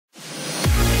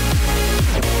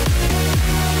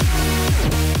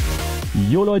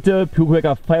Jo Leute,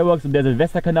 Pyrocrackerfireworks und der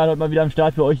Silvesterkanal heute mal wieder am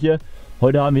Start für euch hier.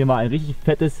 Heute haben wir mal ein richtig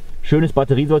fettes, schönes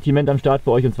Batteriesortiment am Start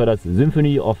für euch, und zwar das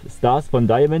Symphony of Stars von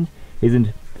Diamond. Hier sind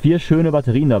 4 schöne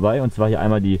Batterien dabei, und zwar hier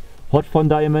einmal die Hot von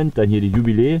Diamond, dann hier die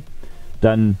Jubiläe,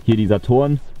 dann hier die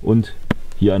Saturn und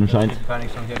hier anscheinend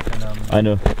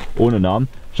eine ohne Namen.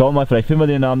 Schauen wir mal, vielleicht finden wir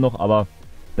den Namen noch, aber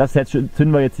das Set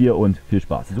zünden wir jetzt hier und viel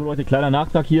Spaß. So Leute, kleiner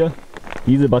Nachtrag hier,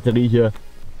 diese Batterie hier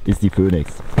ist die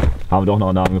Phoenix. Haben wir doch noch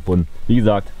einen Namen gefunden. Wie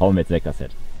gesagt, hauen wir jetzt weg das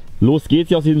Set. Los geht's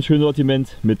hier aus diesem schönen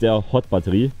Sortiment mit der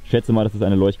Hot-Batterie. Ich schätze mal, dass es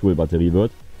eine Leuchtkohl-Batterie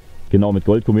wird. Genau, mit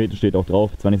Goldkometen steht auch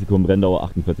drauf. 20 Sekunden Brenndauer,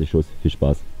 48 Schuss. Viel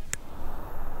Spaß.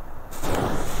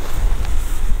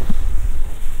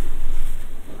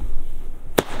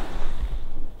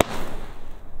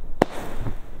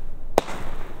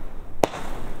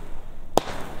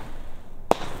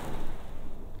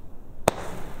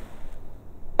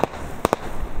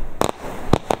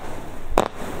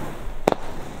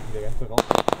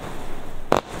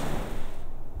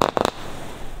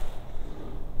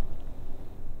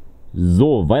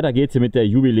 So, weiter geht's hier mit der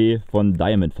Jubiläe von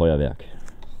Diamond Feuerwerk.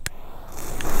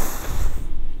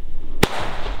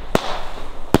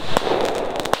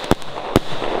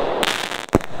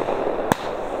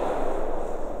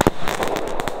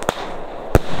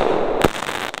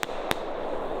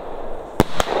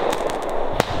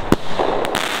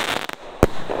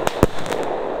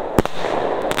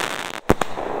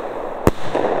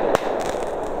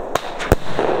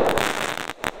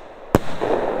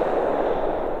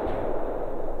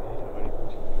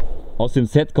 Aus dem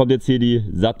Set kommt jetzt hier die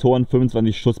Saturn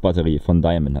 25 Schuss Batterie von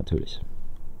Diamond natürlich.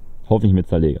 Hoffentlich mit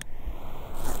Zerleger.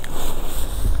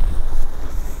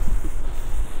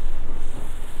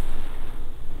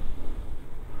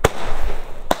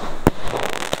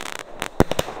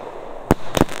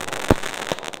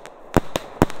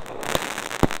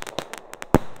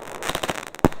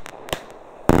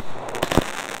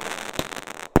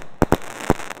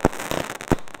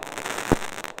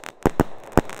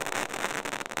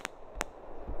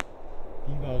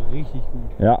 Richtig gut.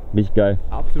 Ja, richtig geil.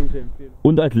 Absolute Empfehlung.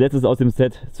 Und als letztes aus dem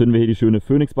Set zünden wir hier die schöne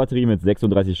Phoenix Batterie mit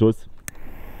 36 Schuss.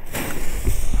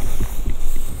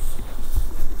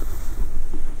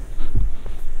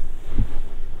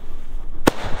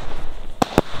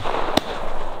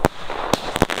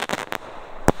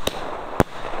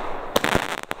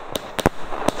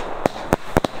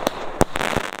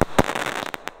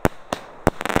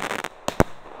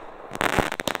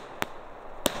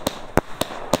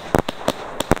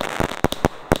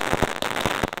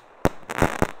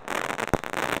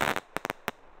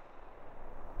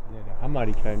 Hammer,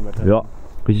 die kleinen Batterien. Ja,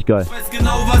 richtig geil. Ich weiß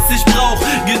genau, was ich brauch,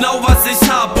 genau was ich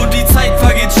hab, und die Zeit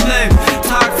vergeht schnell,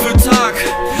 Tag für Tag.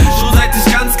 Schon seit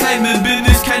ich ganz klein bin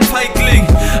ich kein Feigling.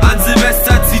 An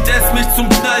Silvester zieht es mich zum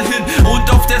Knall hin,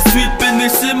 und auf der Street bin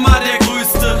ich immer